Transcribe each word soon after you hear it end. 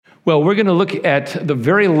Well, we're going to look at the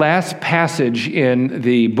very last passage in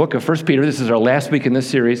the book of 1 Peter. This is our last week in this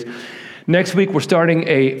series. Next week, we're starting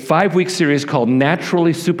a 5-week series called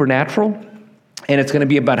Naturally Supernatural, and it's going to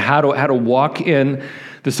be about how to walk in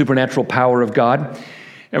the supernatural power of God.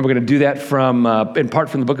 And we're going to do that from, in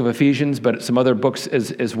part from the book of Ephesians, but some other books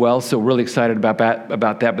as well, so really excited about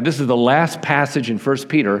that. But this is the last passage in 1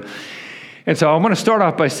 Peter. And so I want to start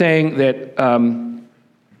off by saying that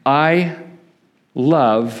I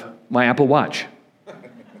love my Apple Watch.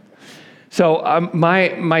 So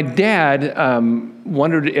my dad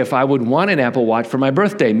wondered if I would want an Apple Watch for my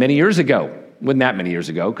birthday many years ago. Wasn't that many years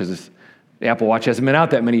ago, because the Apple Watch hasn't been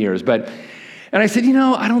out that many years. And I said,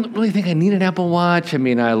 I don't really think I need an Apple Watch. I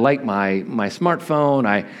mean, I like my smartphone.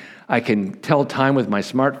 I can tell time with my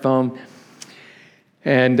smartphone.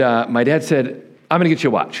 And my dad said, I'm going to get you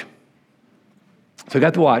a watch. So I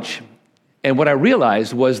got the watch. And what I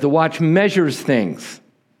realized was the watch measures things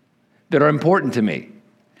that are important to me.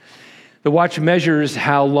 The watch measures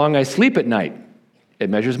how long I sleep at night. It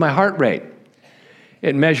measures my heart rate.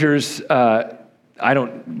 It measures, I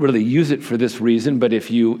don't really use it for this reason, but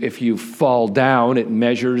if you fall down, it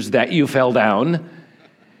measures that you fell down.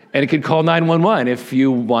 And it can call 911 if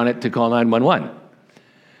you want it to call 911.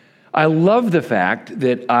 I love the fact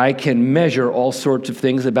that I can measure all sorts of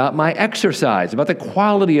things about my exercise, about the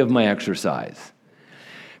quality of my exercise.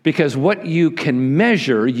 Because what you can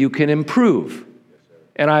measure, you can improve.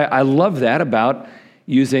 And I love that about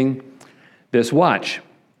using this watch.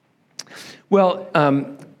 Well,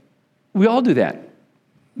 we all do that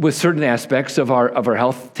with certain aspects of our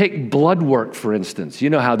health. Take blood work, for instance. You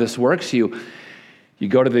know how this works. You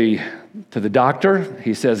go to the doctor.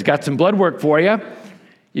 He says, got some blood work for you.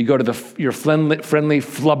 You go to your friendly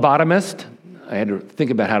phlebotomist. I had to think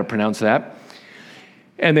about how to pronounce that.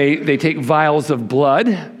 And they take vials of blood,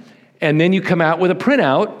 and then you come out with a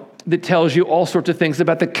printout that tells you all sorts of things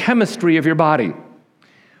about the chemistry of your body.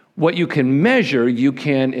 What you can measure, you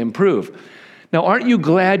can improve. Now, aren't you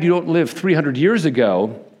glad you don't live 300 years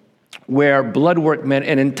ago where blood work meant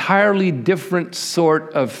an entirely different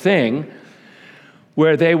sort of thing,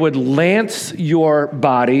 where they would lance your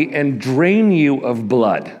body and drain you of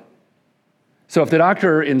blood? So if the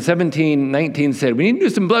doctor in 1719 said, we need to do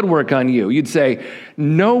some blood work on you, you'd say,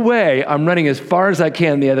 no way, I'm running as far as I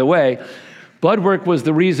can the other way. Blood work was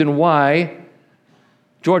the reason why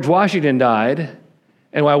George Washington died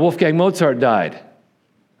and why Wolfgang Mozart died.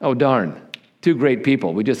 Oh, darn. Two great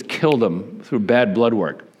people. We just killed them through bad blood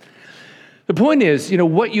work. The point is,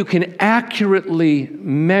 what you can accurately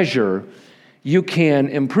measure, you can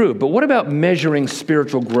improve. But what about measuring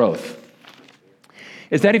spiritual growth?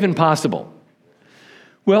 Is that even possible?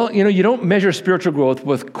 Well, you don't measure spiritual growth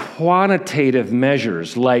with quantitative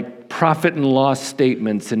measures like profit and loss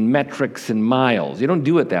statements and metrics and miles. You don't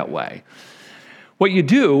do it that way. What you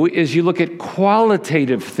do is you look at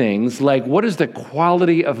qualitative things like, what is the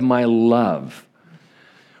quality of my love?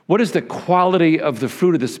 What is the quality of the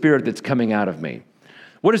fruit of the Spirit that's coming out of me?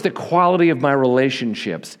 What is the quality of my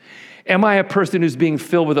relationships? Am I a person who's being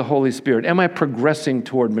filled with the Holy Spirit? Am I progressing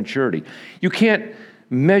toward maturity? You can't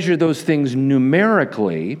measure those things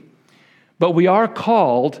numerically, but we are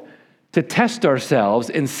called to test ourselves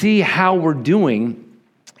and see how we're doing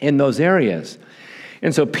in those areas.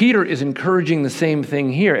 And so Peter is encouraging the same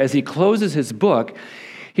thing here. As he closes his book,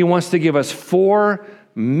 he wants to give us 4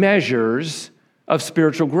 measures of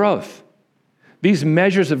spiritual growth. These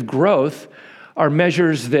measures of growth are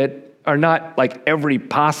measures that are not like every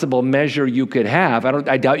possible measure you could have.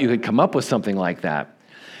 I doubt you could come up with something like that.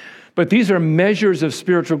 But these are measures of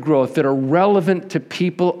spiritual growth that are relevant to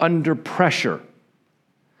people under pressure.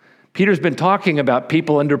 Peter's been talking about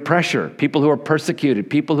people under pressure, people who are persecuted,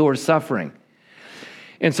 people who are suffering.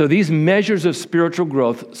 And so these measures of spiritual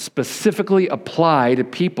growth specifically apply to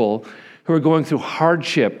people who are going through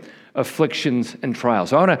hardship, afflictions, and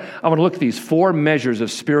trials. So I want to look at these 4 measures of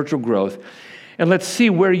spiritual growth, and let's see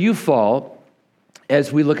where you fall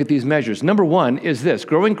as we look at these measures. Number 1 is this: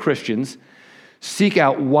 growing Christians seek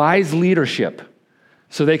out wise leadership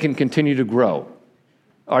so they can continue to grow.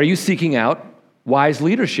 Are you seeking out wise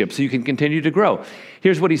leadership so you can continue to grow?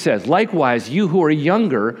 Here's what he says: likewise, you who are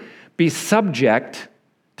younger, be subject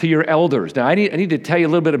to your elders. Now, I need to tell you a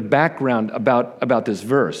little bit of background about this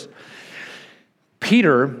verse.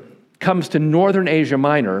 Peter comes to northern Asia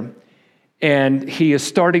Minor, and he is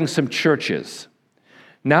starting some churches.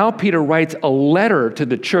 Now Peter writes a letter to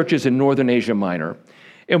the churches in northern Asia Minor,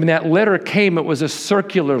 and when that letter came, it was a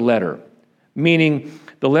circular letter, meaning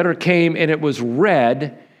the letter came and it was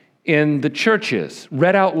read in the churches,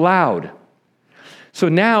 read out loud. So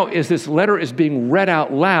now, as this letter is being read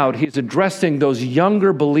out loud, he's addressing those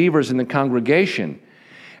younger believers in the congregation.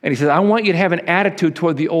 And he says, I want you to have an attitude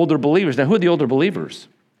toward the older believers. Now, who are the older believers?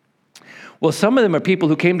 Well, some of them are people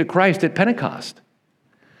who came to Christ at Pentecost.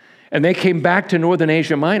 And they came back to Northern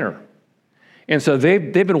Asia Minor. And so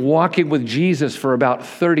they've been walking with Jesus for about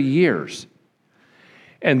 30 years.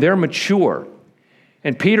 And they're mature.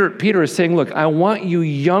 And Peter is saying, look, I want you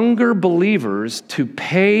younger believers to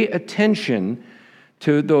pay attention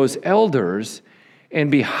to those elders and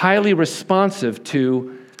be highly responsive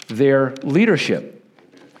to their leadership.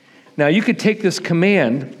 Now, you could take this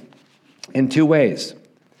command in two ways.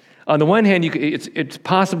 On the one hand, it's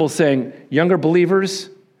possible saying, younger believers,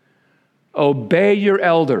 obey your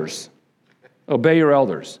elders. Obey your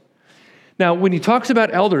elders. Now, when he talks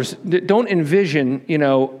about elders, don't envision,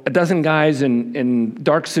 a dozen guys in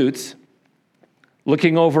dark suits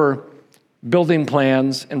looking over building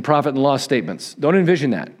plans and profit and loss statements. Don't envision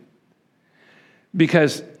that.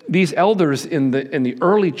 Because these elders in the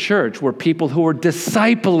early church were people who were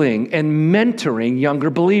discipling and mentoring younger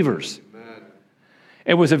believers. Amen.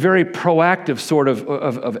 It was a very proactive sort of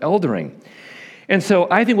eldering. And so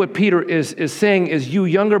I think what Peter is saying is, you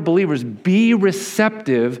younger believers, be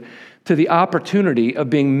receptive to the opportunity of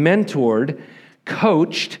being mentored,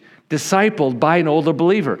 coached, discipled by an older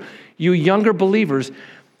believer. You younger believers,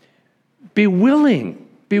 be willing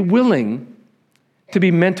to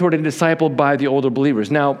be mentored and discipled by the older believers.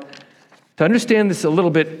 Now, to understand this a little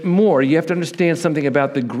bit more, you have to understand something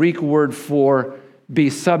about the Greek word for be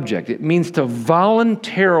subject. It means to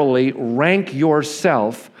voluntarily rank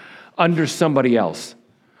yourself under somebody else.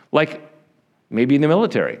 Like maybe in the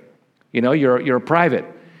military. You're a private,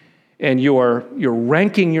 and you're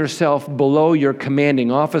ranking yourself below your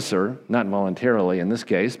commanding officer, not voluntarily in this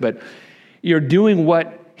case, but you're doing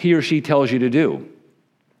what he or she tells you to do.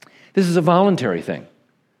 This is a voluntary thing.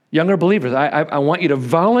 Younger believers, I want you to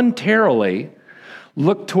voluntarily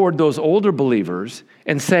look toward those older believers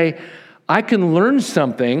and say, I can learn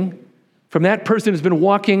something from that person who's been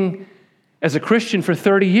walking as a Christian for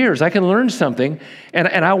 30 years. I can learn something, and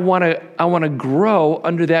I want to grow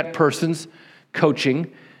under that person's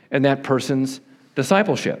coaching and that person's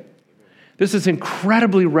discipleship. This is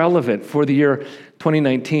incredibly relevant for the year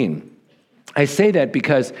 2019. I say that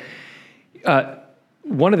because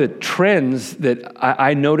one of the trends that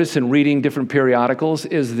I notice in reading different periodicals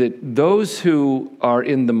is that those who are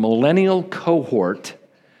in the millennial cohort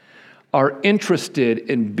are interested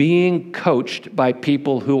in being coached by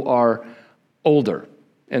people who are older.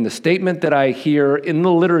 And the statement that I hear in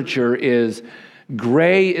the literature is,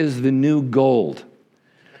 gray is the new gold.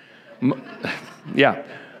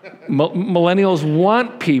 Millennials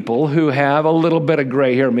want people who have a little bit of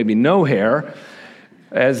gray hair, maybe no hair,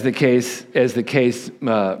 as the case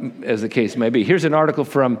may be. Here's an article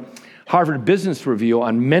from Harvard Business Review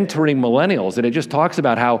on mentoring millennials, and it just talks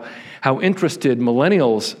about how interested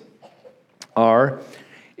millennials are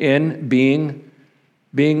in being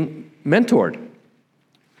mentored.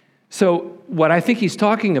 So what I think he's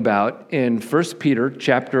talking about in 1 Peter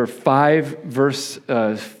chapter 5, verse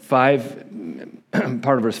 5,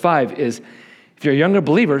 part of verse 5 is, if you're a younger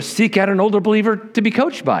believer, seek out an older believer to be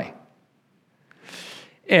coached by.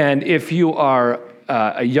 And if you are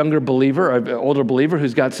a younger believer, or an older believer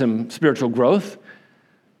who's got some spiritual growth,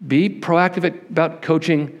 be proactive about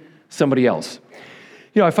coaching somebody else.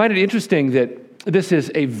 I find it interesting that this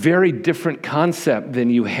is a very different concept than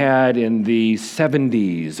you had in the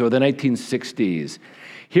 70s or the 1960s.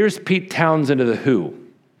 Here's Pete Townsend of The Who.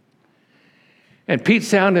 And Pete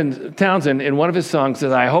Townsend, in one of his songs,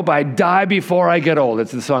 says, I hope I die before I get old.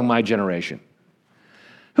 It's the song My Generation.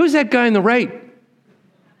 Who's that guy on the right?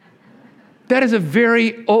 That is a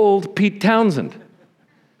very old Pete Townsend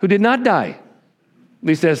who did not die, at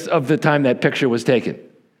least as of the time that picture was taken.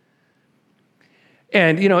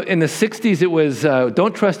 And, in the 60s, it was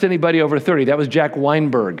Don't Trust Anybody Over 30. That was Jack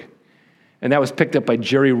Weinberg. And that was picked up by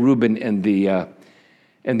Jerry Rubin and the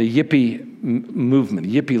Yippie movement,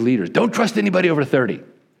 the Yippie leaders. Don't trust anybody over 30.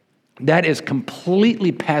 That is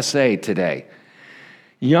completely passé today.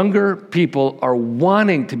 Younger people are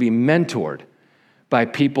wanting to be mentored by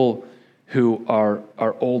people who are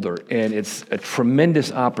older, and it's a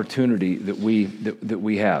tremendous opportunity that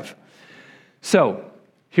we have. So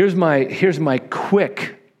here's my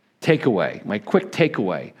quick takeaway. My quick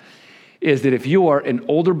takeaway is that if you are an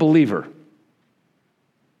older believer,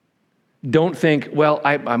 don't think, well,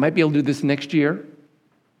 I might be able to do this next year.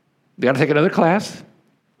 Got to take another class.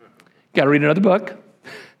 Got to read another book.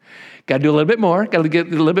 Got to do a little bit more. Got to get a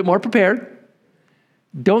little bit more prepared.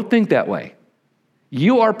 Don't think that way.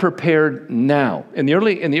 You are prepared now. In the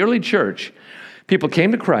early church, people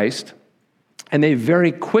came to Christ, and they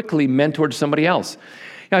very quickly mentored somebody else.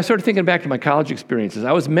 Now, I started thinking back to my college experiences.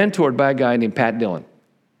 I was mentored by a guy named Pat Dillon.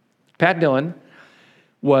 Pat Dillon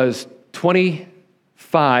was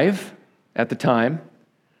 25 at the time,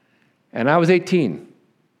 and I was 18.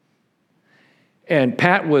 And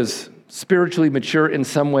Pat was spiritually mature in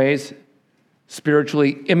some ways,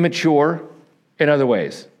 spiritually immature in other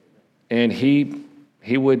ways. And he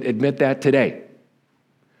would admit that today.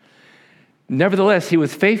 Nevertheless, he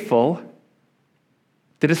was faithful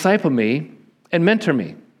to disciple me and mentor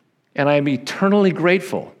me. And I am eternally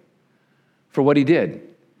grateful for what he did.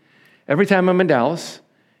 Every time I'm in Dallas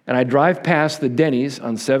and I drive past the Denny's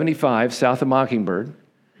on 75 south of Mockingbird,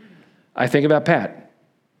 I think about Pat.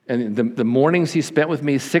 And the mornings he spent with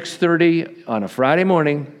me, 6:30 on a Friday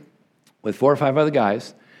morning with 4 or 5 other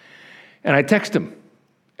guys, and I text him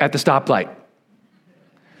at the stoplight.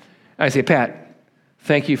 I say, Pat,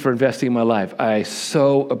 thank you for investing in my life. I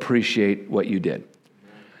so appreciate what you did.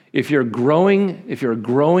 If you're a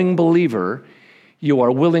growing believer, you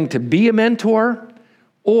are willing to be a mentor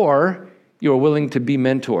or you are willing to be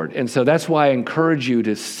mentored. And so that's why I encourage you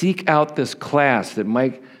to seek out this class that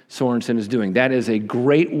Mike Sorensen is doing. That is a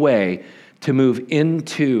great way to move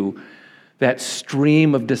into that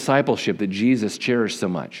stream of discipleship that Jesus cherished so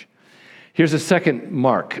much. Here's a second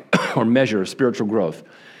mark or measure of spiritual growth.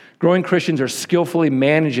 Growing Christians are skillfully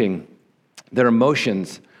managing their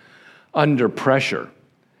emotions under pressure.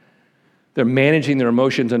 They're managing their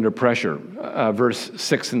emotions under pressure. Verse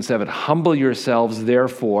 6 and 7, humble yourselves,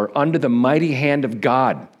 therefore, under the mighty hand of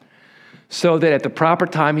God, so that at the proper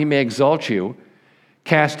time he may exalt you,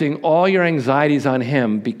 casting all your anxieties on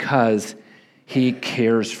him because he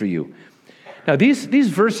cares for you. Now, these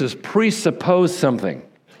verses presuppose something.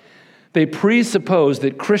 They presuppose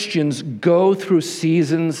that Christians go through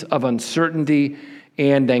seasons of uncertainty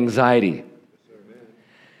and anxiety.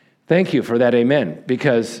 Thank you for that amen,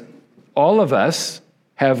 because all of us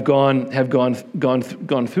have gone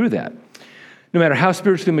through that. No matter how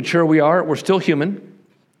spiritually mature we are, we're still human.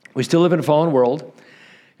 We still live in a fallen world.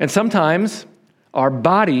 And sometimes our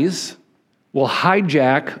bodies will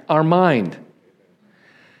hijack our mind.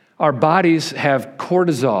 Our bodies have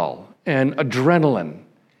cortisol and adrenaline.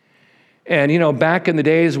 And, back in the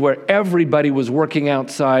days where everybody was working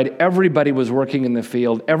outside, everybody was working in the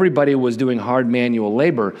field, everybody was doing hard manual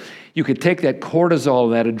labor, you could take that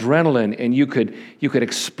cortisol, that adrenaline, and you could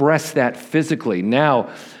express that physically.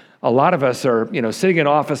 Now, a lot of us are, sitting in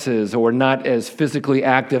offices or not as physically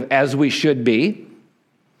active as we should be.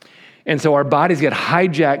 And so our bodies get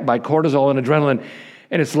hijacked by cortisol and adrenaline,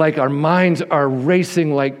 and it's like our minds are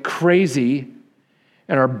racing like crazy,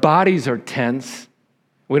 and our bodies are tense.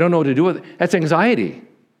 We don't know what to do with it. That's anxiety.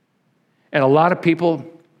 And a lot of people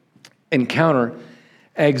encounter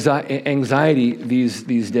anxiety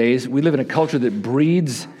these days. We live in a culture that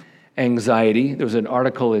breeds anxiety. There was an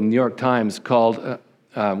article in New York Times called,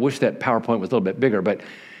 wish that PowerPoint was a little bit bigger, but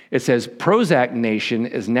it says, Prozac Nation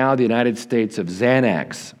is now the United States of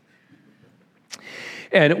Xanax.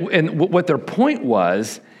 And what their point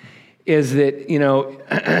was is that,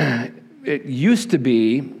 it used to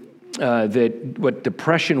be that what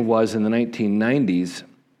depression was in the 1990s,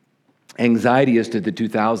 anxiety is to the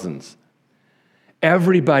 2000s.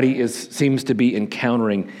 Everybody seems to be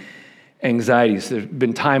encountering anxieties. There's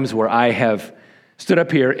been times where I have stood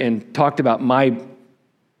up here and talked about my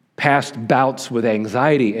past bouts with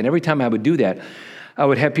anxiety, and every time I would do that, I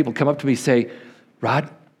would have people come up to me and say, Rod,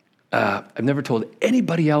 I've never told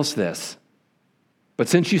anybody else this, but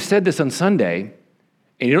since you said this on Sunday,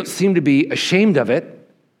 and you don't seem to be ashamed of it,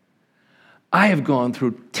 I have gone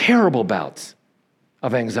through terrible bouts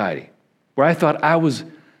of anxiety where I thought I was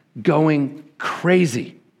going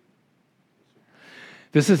crazy.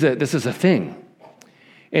 This is a thing.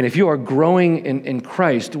 And if you are growing in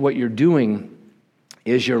Christ, what you're doing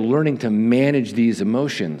is you're learning to manage these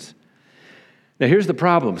emotions. Now, here's the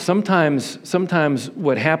problem. Sometimes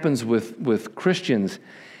what happens with Christians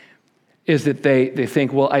is that they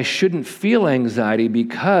think, well, I shouldn't feel anxiety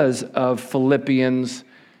because of Philippians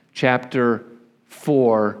chapter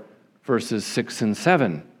 4, verses 6 and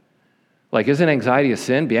 7. Like, isn't anxiety a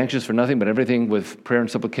sin? Be anxious for nothing, but everything with prayer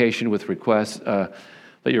and supplication, with requests. Let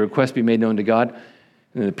your requests be made known to God,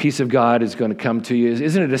 and the peace of God is going to come to you.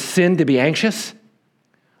 Isn't it a sin to be anxious?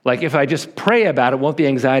 Like, if I just pray about it, won't the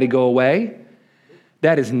anxiety go away?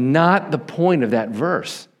 That is not the point of that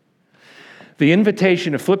verse. The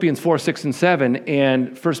invitation of Philippians 4, 6, and 7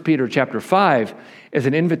 and 1 Peter chapter 5 is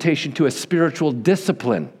an invitation to a spiritual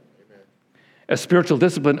discipline. A spiritual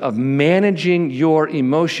discipline of managing your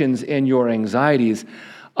emotions and your anxieties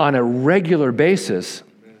on a regular basis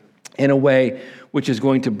in a way which is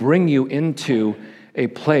going to bring you into a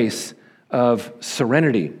place of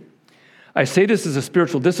serenity. I say this as a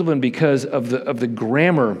spiritual discipline because of the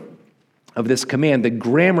grammar of this command. The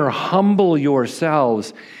grammar, humble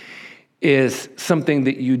yourselves, is something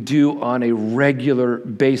that you do on a regular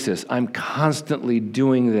basis. I'm constantly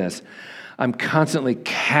doing this. I'm constantly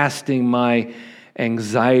casting my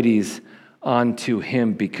anxieties onto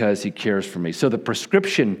him because he cares for me. So the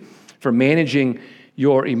prescription for managing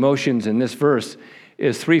your emotions in this verse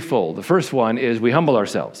is threefold. The first one is we humble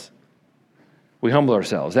ourselves. We humble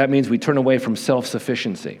ourselves. That means we turn away from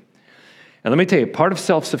self-sufficiency. And let me tell you, part of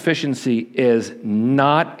self-sufficiency is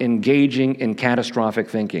not engaging in catastrophic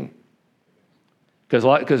thinking. Because a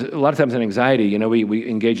lot of times in anxiety, we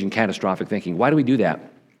engage in catastrophic thinking. Why do we do that?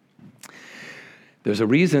 There's a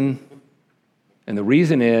reason, and the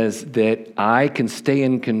reason is that I can stay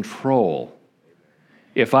in control.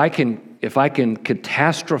 If I can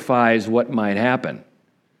catastrophize what might happen,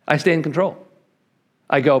 I stay in control.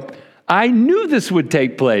 I go, I knew this would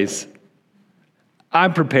take place.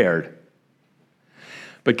 I'm prepared.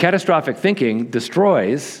 But catastrophic thinking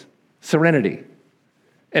destroys serenity,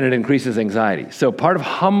 and it increases anxiety. So part of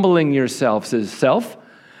humbling yourself is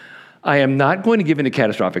I am not going to give into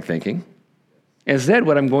catastrophic thinking. Instead,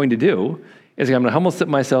 what I'm going to do is I'm going to humble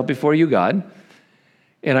myself before you, God,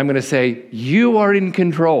 and I'm going to say, you are in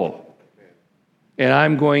control, and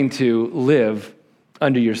I'm going to live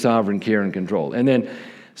under your sovereign care and control. And then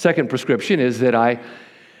second prescription is that I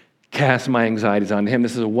cast my anxieties on him.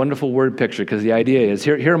 This is a wonderful word picture because the idea is,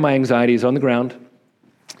 here are my anxieties on the ground.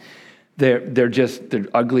 They're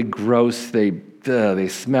ugly, gross, they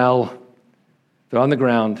smell, they're on the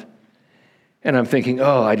ground. And I'm thinking,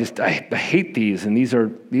 I hate these, and these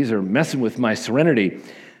are messing with my serenity.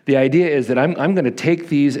 The idea is that I'm going to take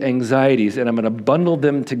these anxieties and I'm going to bundle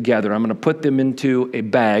them together. I'm going to put them into a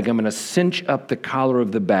bag. I'm going to cinch up the collar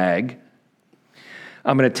of the bag.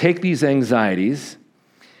 I'm going to take these anxieties.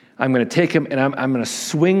 I'm going to take them and I'm going to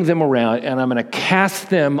swing them around and I'm going to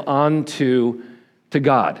cast them onto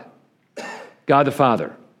God, God the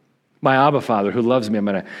Father, my Abba Father who loves me. I'm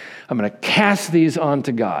going to cast these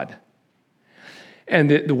onto God. And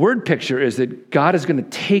the word picture is that God is going to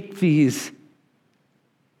take these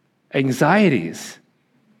anxieties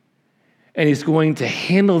and he's going to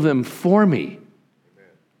handle them for me.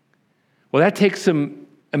 Well, that takes some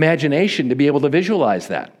imagination to be able to visualize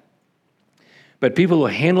that. But people who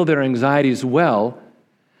handle their anxieties well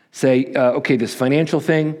say, okay, this financial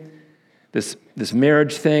thing, this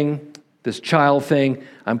marriage thing, this child thing,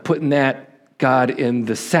 I'm putting that, God, in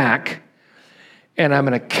the sack, and I'm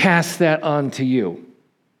going to cast that onto you.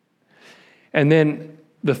 And then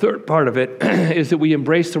the third part of it is that we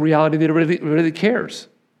embrace the reality that it really cares.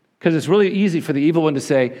 Because it's really easy for the evil one to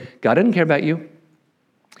say, God doesn't care about you.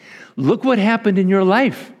 Look what happened in your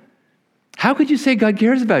life. How could you say God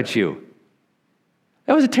cares about you?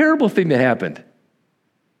 That was a terrible thing that happened.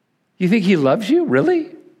 You think he loves you?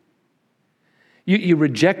 Really? You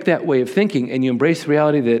reject that way of thinking and you embrace the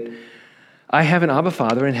reality that I have an Abba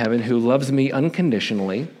Father in heaven who loves me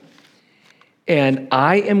unconditionally, and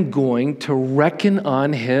I am going to reckon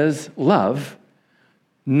on his love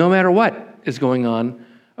no matter what is going on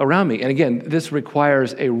around me. And again, this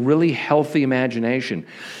requires a really healthy imagination.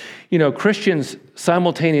 Christians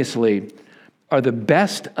simultaneously are the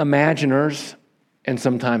best imaginers and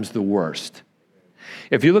sometimes the worst.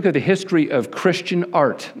 If you look at the history of Christian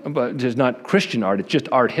art, but it's not Christian art, it's just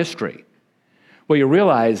art history, what you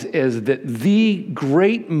realize is that the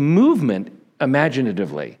great movement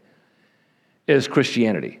imaginatively is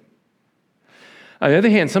Christianity. On the other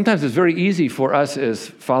hand, sometimes it's very easy for us as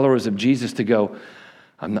followers of Jesus to go,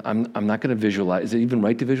 I'm not going to visualize. Is it even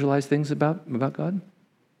right to visualize things about God?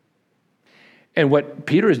 And what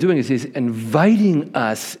Peter is doing is he's inviting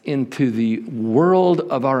us into the world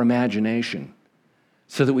of our imagination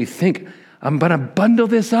so that we think, I'm going to bundle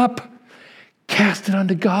this up, cast it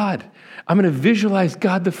onto God. I'm going to visualize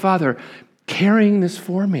God the Father carrying this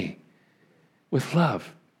for me with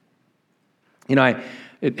love.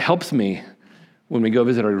 It helps me when we go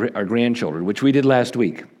visit our grandchildren, which we did last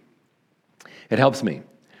week. It helps me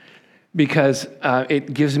because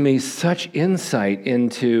it gives me such insight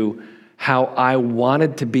into how I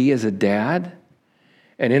wanted to be as a dad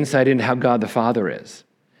and insight into how God the Father is.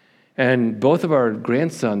 And both of our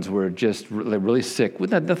grandsons were just really sick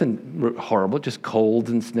with nothing horrible, just colds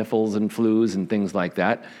and sniffles and flus and things like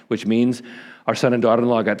that, which means our son and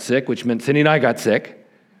daughter-in-law got sick, which meant Cindy and I got sick.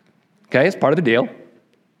 Okay, it's part of the deal.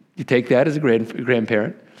 You take that as a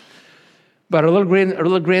grandparent. But our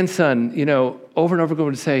little grandson, over and over again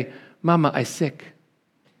would say, Mama, I sick.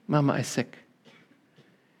 Mama, I sick.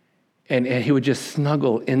 and he would just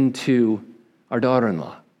snuggle into our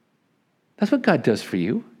daughter-in-law. That's what God does for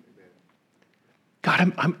you.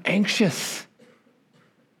 God, I'm anxious.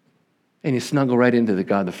 And you snuggle right into the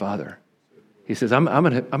God the Father. He says, I'm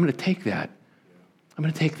gonna take that. I'm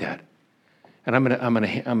gonna take that. And I'm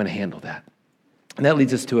gonna handle that. And that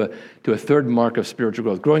leads us to a third mark of spiritual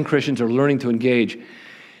growth. Growing Christians are learning to engage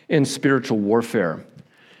in spiritual warfare.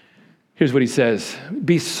 Here's what he says: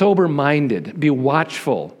 be sober-minded, be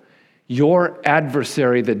watchful. Your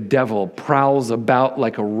adversary, the devil, prowls about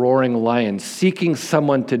like a roaring lion, seeking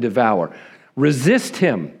someone to devour. Resist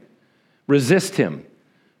him,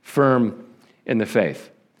 firm in the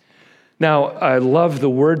faith. Now, I love the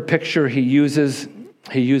word picture he uses.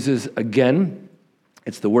 He uses again.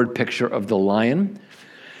 It's the word picture of the lion.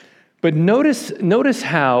 But notice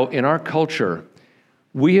how in our culture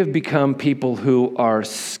we have become people who are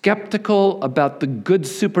skeptical about the good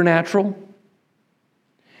supernatural,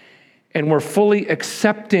 and we're fully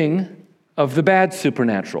accepting of the bad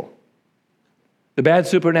supernatural. The bad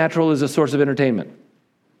supernatural is a source of entertainment.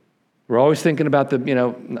 We're always thinking about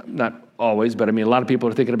not always, but a lot of people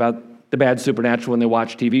are thinking about the bad supernatural when they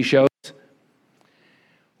watch TV shows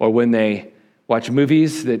or when they watch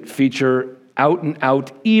movies that feature out and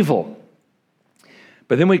out evil.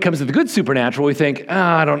 But then when it comes to the good supernatural, we think,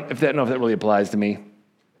 I don't know if that really applies to me.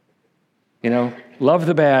 Love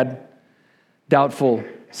the bad, doubtful,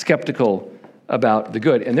 skeptical about the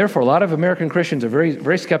good. And therefore, a lot of American Christians are very,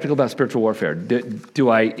 very skeptical about spiritual warfare. Do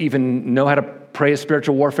I even know how to pray a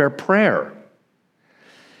spiritual warfare prayer?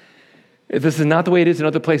 This is not the way it is in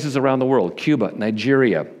other places around the world. Cuba,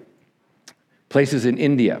 Nigeria, places in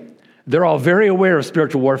India. They're all very aware of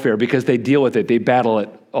spiritual warfare because they deal with it. They battle it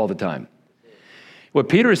all the time. What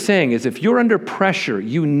Peter is saying is if you're under pressure,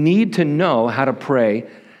 you need to know how to pray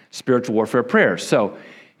spiritual warfare prayers. So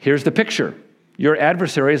here's the picture. Your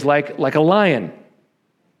adversary is like a lion,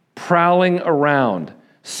 prowling around,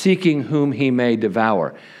 seeking whom he may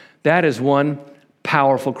devour. That is one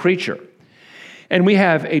powerful creature. And we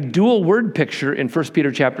have a dual word picture in 1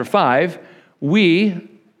 Peter chapter 5. We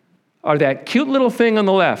are that cute little thing on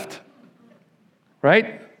the left,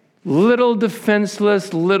 right? Little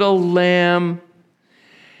defenseless, little lamb.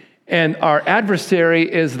 And our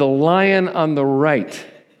adversary is the lion on the right.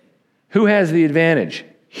 Who has the advantage,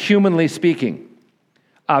 humanly speaking?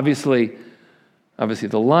 Obviously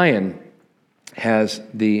the lion has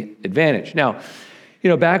the advantage. Now,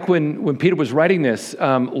 back when Peter was writing this,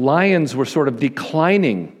 lions were sort of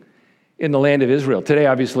declining in the land of Israel. Today,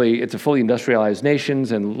 obviously, it's a fully industrialized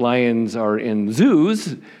nation, and lions are in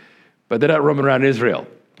zoos, but they're not roaming around Israel.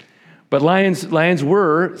 But lions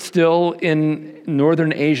were still in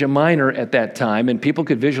northern Asia Minor at that time, and people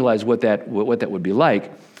could visualize what that would be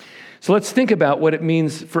like. So let's think about what it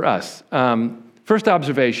means for us. First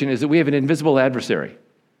observation is that we have an invisible adversary.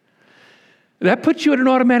 That puts you at an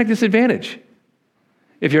automatic disadvantage.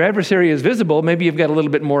 If your adversary is visible, maybe you've got a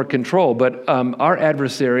little bit more control, but our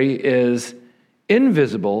adversary is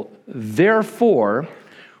invisible. Therefore,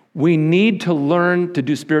 we need to learn to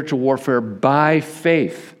do spiritual warfare by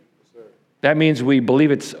faith. That means we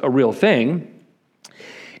believe it's a real thing,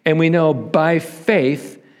 and we know by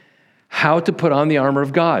faith how to put on the armor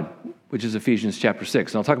of God, which is Ephesians chapter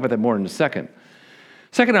 6. And I'll talk about that more in a second.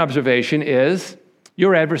 Second observation is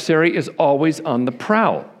your adversary is always on the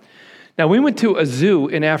prowl. Now, we went to a zoo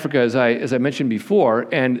in Africa, as I mentioned before,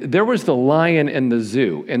 and there was the lion in the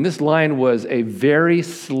zoo. And this lion was a very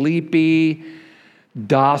sleepy,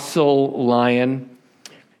 docile lion.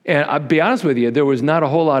 And I'll be honest with you, there was not a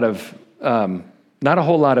whole lot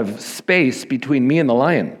of space between me and the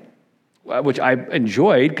lion, which I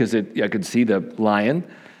enjoyed because I could see the lion.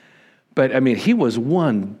 But he was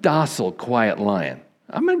one docile, quiet lion.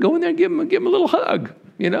 I'm going to go in there and give him a little hug,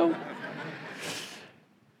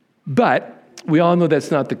 But we all know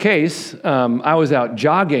that's not the case. I was out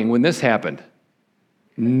jogging when this happened.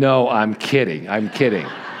 No, I'm kidding.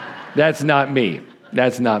 That's not me.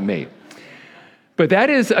 But that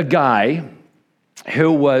is a guy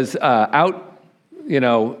who was out,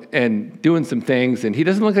 and doing some things, and he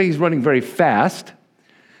doesn't look like he's running very fast.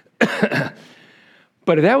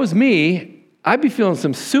 But if that was me, I'd be feeling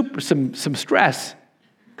some stress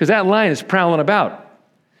because that lion is prowling about.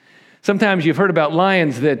 Sometimes you've heard about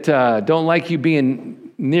lions that don't like you being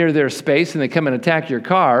near their space and they come and attack your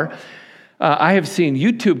car. I have seen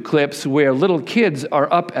YouTube clips where little kids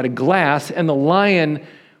are up at a glass and the lion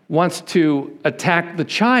wants to attack the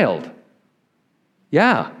child.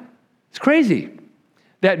 Yeah, it's crazy.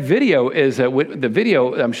 That video is, the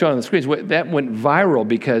video I'm showing on the screen, that went viral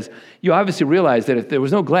because you obviously realize that if there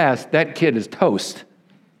was no glass, that kid is toast.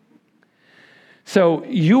 So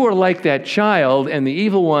you are like that child, and the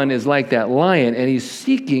evil one is like that lion, and he's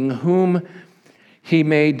seeking whom he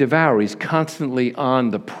may devour. He's constantly on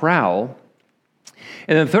the prowl.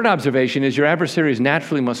 And then the third observation is your adversary is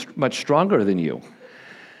naturally much stronger than you.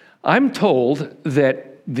 I'm told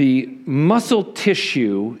that the muscle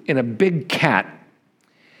tissue in a big cat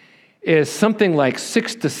is something like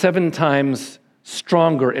 6 to 7 times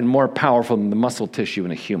stronger and more powerful than the muscle tissue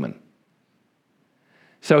in a human.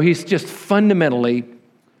 So he's just fundamentally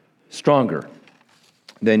stronger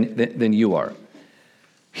than you are.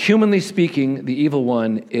 Humanly speaking, the evil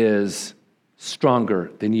one is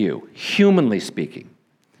stronger than you, humanly speaking.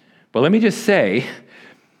 But let me just say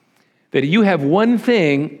that you have one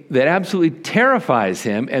thing that absolutely terrifies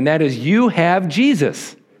him, and that is you have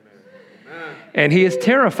Jesus. Amen. And he is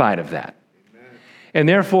terrified of that. Amen. And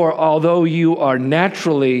therefore, although you are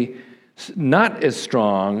naturally not as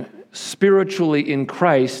strong, spiritually in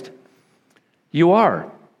Christ, you are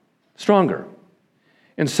stronger.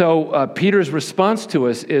 And so Peter's response to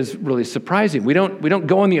us is really surprising. We don't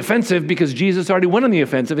go on the offensive because Jesus already went on the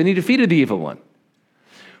offensive and he defeated the evil one.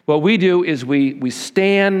 What we do is we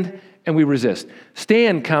stand and we resist.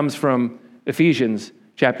 Stand comes from Ephesians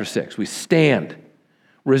chapter 6. We stand.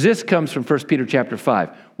 Resist comes from 1 Peter chapter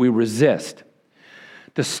 5. We resist.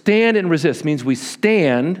 To stand and resist means we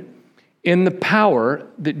stand in the power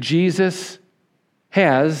that Jesus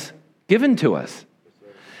has given to us.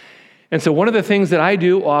 And so one of the things that I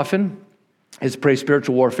do often is pray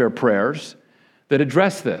spiritual warfare prayers that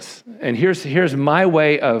address this. And here's my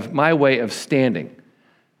way of standing.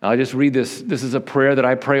 I'll just read this. This is a prayer that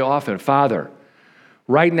I pray often. Father,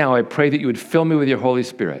 right now I pray that you would fill me with your Holy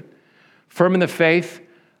Spirit. Firm in the faith,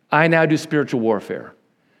 I now do spiritual warfare.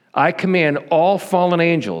 I command all fallen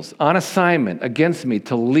angels on assignment against me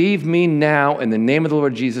to leave me now in the name of the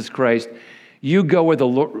Lord Jesus Christ. You go where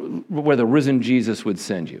the risen Jesus would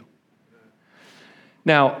send you.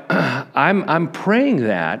 Now, I'm praying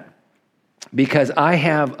that because I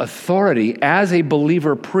have authority as a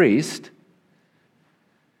believer priest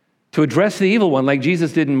to address the evil one like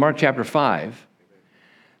Jesus did in Mark chapter 5,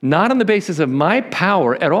 not on the basis of my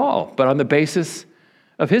power at all, but on the basis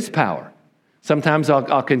of his power. Sometimes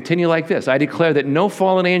I'll continue like this. I declare that no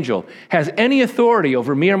fallen angel has any authority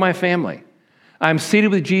over me or my family. I'm seated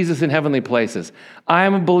with Jesus in heavenly places. I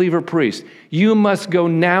am a believer priest. You must go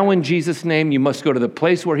now in Jesus' name. You must go to the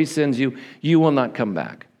place where he sends you. You will not come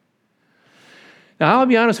back. Now, I'll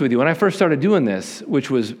be honest with you. When I first started doing this, which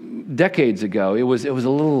was decades ago, it was a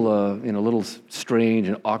little strange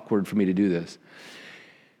and awkward for me to do this.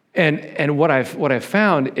 And what I've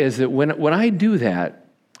found is that when I do that,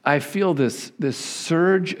 I feel this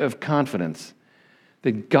surge of confidence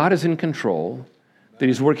that God is in control, that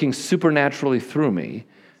he's working supernaturally through me,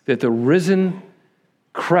 that the risen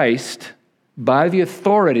Christ, by the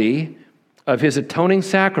authority of his atoning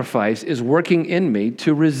sacrifice, is working in me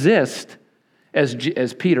to resist,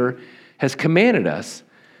 as Peter has commanded us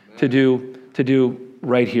to do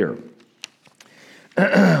right here.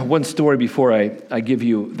 One story before I give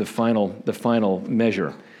you the final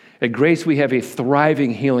measure. At Grace, we have a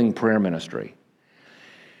thriving healing prayer ministry.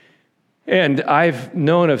 And I've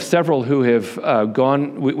known of several who have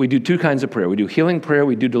gone, we do two kinds of prayer. We do healing prayer,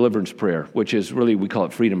 we do deliverance prayer, which is really, we call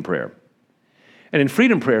it freedom prayer. And in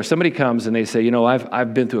freedom prayer, somebody comes and they say,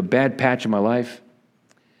 I've been through a bad patch in my life,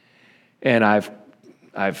 and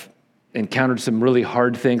I've encountered some really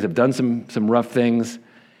hard things, I've done some rough things,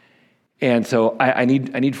 and so I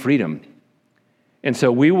need freedom. And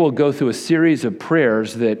so we will go through a series of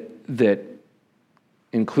prayers that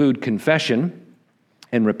include confession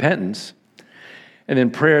and repentance, and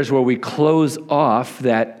then prayers where we close off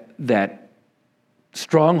that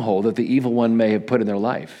stronghold that the evil one may have put in their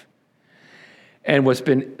life. And what's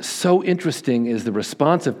been so interesting is the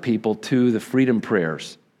response of people to the freedom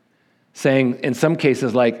prayers, saying in some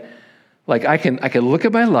cases like I can look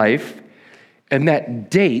at my life, and that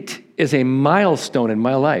date is a milestone in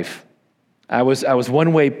my life. I was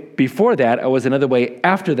one way before that. I was another way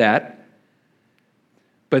after that.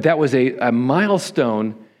 But that was a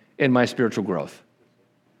milestone in my spiritual growth.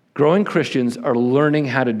 Growing Christians are learning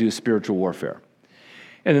how to do spiritual warfare.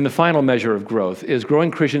 And then the final measure of growth is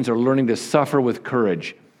growing Christians are learning to suffer with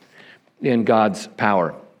courage in God's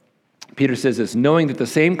power. Peter says this, knowing that the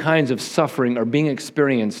same kinds of suffering are being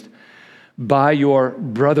experienced by your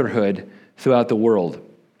brotherhood throughout the world.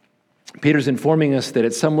 Peter's informing us that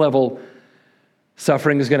at some level,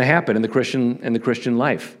 suffering is going to happen in the Christian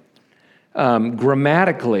life.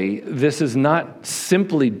 Grammatically, this is not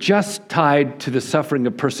simply just tied to the suffering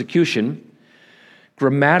of persecution.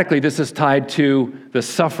 Grammatically, this is tied to the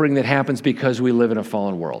suffering that happens because we live in a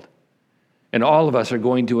fallen world. And all of us are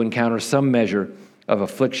going to encounter some measure of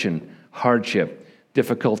affliction, hardship,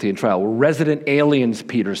 difficulty, and trial. We're resident aliens,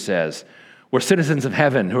 Peter says. We're citizens of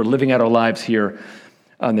heaven who are living out our lives here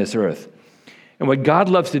on this earth. And what God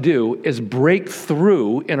loves to do is break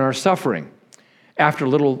through in our suffering. After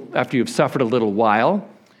you've suffered a little while,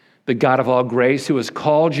 the God of all grace, who has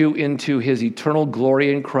called you into his eternal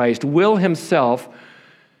glory in Christ, will himself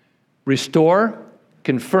restore,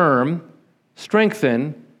 confirm,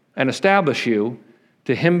 strengthen, and establish you.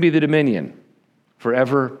 To him be the dominion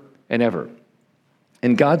forever and ever.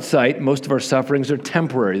 In God's sight, most of our sufferings are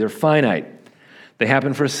temporary. They're finite. They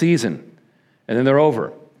happen for a season, and then they're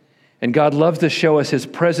over. And God loves to show us his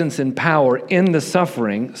presence and power in the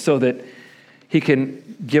suffering so that he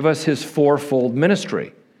can give us his fourfold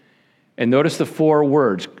ministry. And notice the 4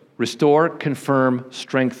 words: restore, confirm,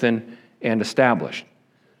 strengthen, and establish.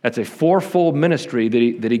 That's a fourfold ministry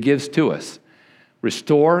that he gives to us.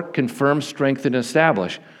 Restore, confirm, strengthen, and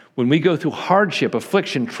establish. When we go through hardship,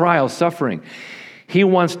 affliction, trial, suffering, he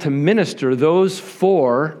wants to minister those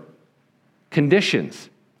 4 conditions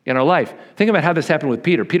in our life. Think about how this happened with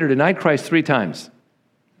Peter. Peter denied Christ 3 times.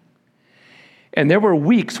 And there were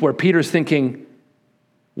weeks where Peter's thinking,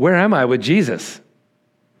 where am I with Jesus?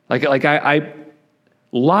 Like I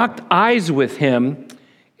locked eyes with him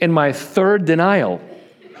in my 3rd denial,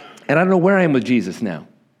 and I don't know where I am with Jesus now.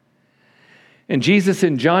 And Jesus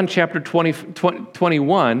in John chapter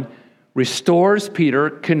 21 restores Peter,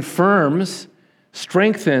 confirms,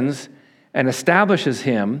 strengthens, and establishes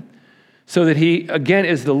him so that he, again,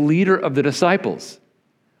 is the leader of the disciples.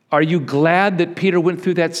 Are you glad that Peter went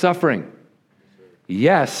through that suffering?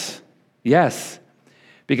 Yes, yes.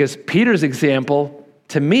 Because Peter's example,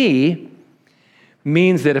 to me,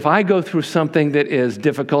 means that if I go through something that is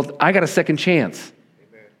difficult, I got a second chance.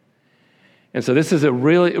 Amen. And so this is a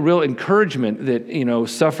real encouragement that,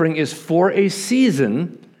 suffering is for a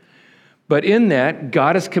season, but in that,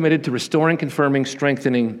 God is committed to restoring, confirming,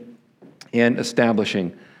 strengthening, and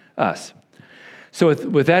establishing us. So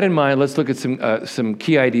with that in mind, let's look at some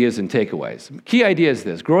key ideas and takeaways. Key idea is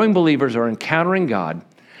this: growing believers are encountering God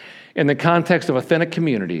in the context of authentic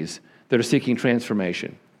communities that are seeking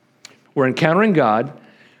transformation. We're encountering God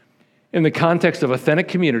in the context of authentic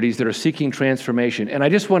communities that are seeking transformation. And I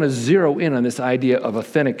just want to zero in on this idea of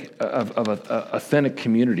authentic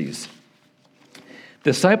communities.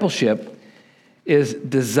 Discipleship is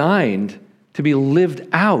designed to be lived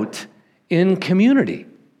out in community.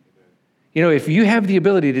 If you have the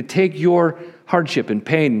ability to take your hardship and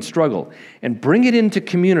pain and struggle and bring it into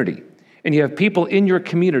community, and you have people in your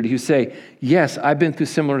community who say, yes, I've been through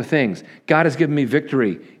similar things. God has given me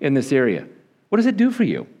victory in this area. What does it do for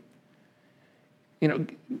you?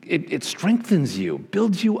 It strengthens you,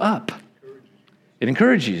 builds you up. It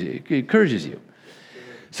encourages you.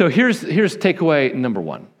 So here's takeaway number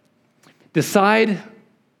 1. Decide,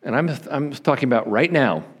 and I'm talking about right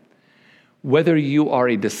now, whether you are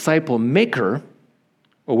a disciple maker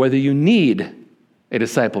or whether you need a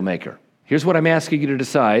disciple maker. Here's what I'm asking you to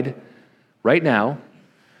decide right now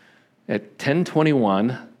at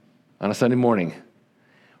 10:21 on a Sunday morning.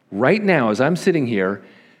 Right now, as I'm sitting here,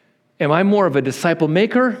 am I more of a disciple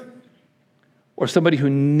maker or somebody who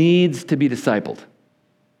needs to be discipled?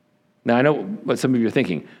 Now, I know what some of you are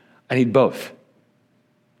thinking. I need both.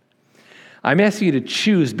 I'm asking you to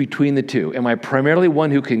choose between the two. Am I primarily one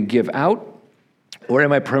who can give out, or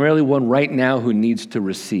am I primarily one right now who needs to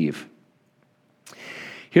receive?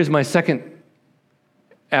 Here's my second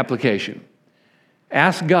application.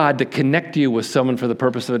 Ask God to connect you with someone for the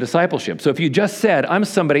purpose of a discipleship. So if you just said, I'm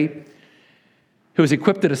somebody who is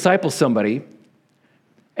equipped to disciple somebody,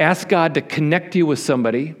 ask God to connect you with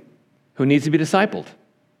somebody who needs to be discipled.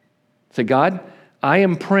 Say, God, I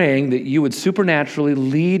am praying that you would supernaturally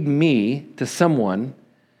lead me to someone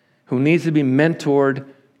who needs to be mentored,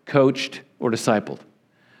 coached, or discipled.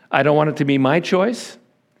 I don't want it to be my choice.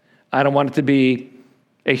 I don't want it to be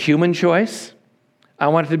a human choice. I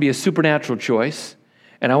want it to be a supernatural choice.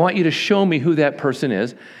 And I want you to show me who that person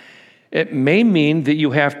is. It may mean that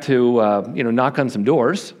you have to, knock on some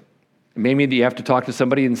doors. It may mean that you have to talk to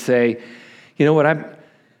somebody and say, you know what,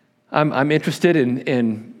 I'm interested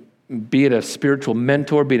in being a spiritual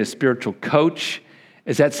mentor, being a spiritual coach.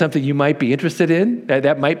 Is that something you might be interested in?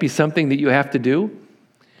 That might be something that you have to do.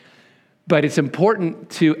 But it's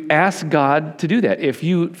important to ask God to do that. If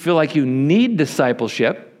you feel like you need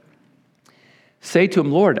discipleship, say to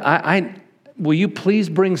him, Lord, will you please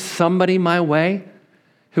bring somebody my way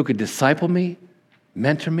who could disciple me,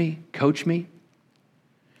 mentor me, coach me?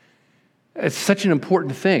 It's such an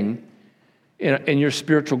important thing in your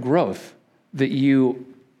spiritual growth that you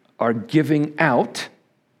are giving out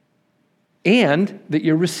and that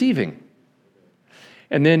you're receiving.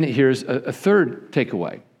 And then here's a third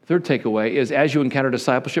takeaway. Third takeaway is, as you encounter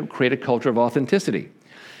discipleship, create a culture of authenticity.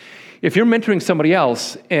 If you're mentoring somebody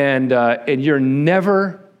else and you're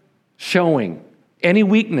never showing any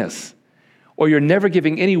weakness, or you're never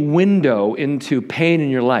giving any window into pain in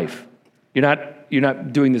your life, you're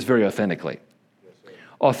not doing this very authentically.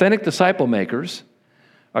 Authentic disciple makers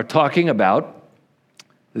are talking about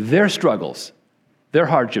their struggles, their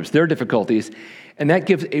hardships, their difficulties, and that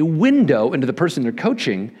gives a window into the person they're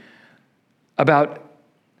coaching about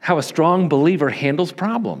how a strong believer handles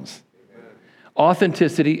problems.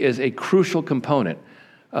 Authenticity is a crucial component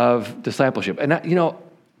of discipleship. And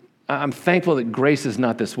I'm thankful that Grace is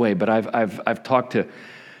not this way, but I've talked to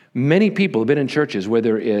many people who've been in churches where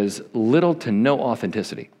there is little to no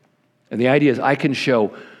authenticity. And the idea is I can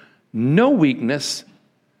show no weakness,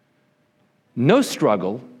 no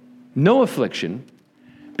struggle, no affliction,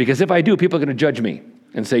 because if I do, people are going to judge me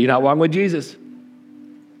and say, you're not walking with Jesus.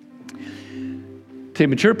 See,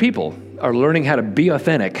 mature people are learning how to be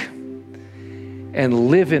authentic and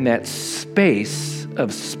live in that space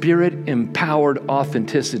of Spirit-empowered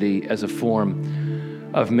authenticity as a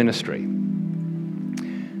form of ministry.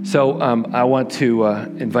 So I want to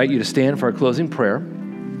invite you to stand for our closing prayer.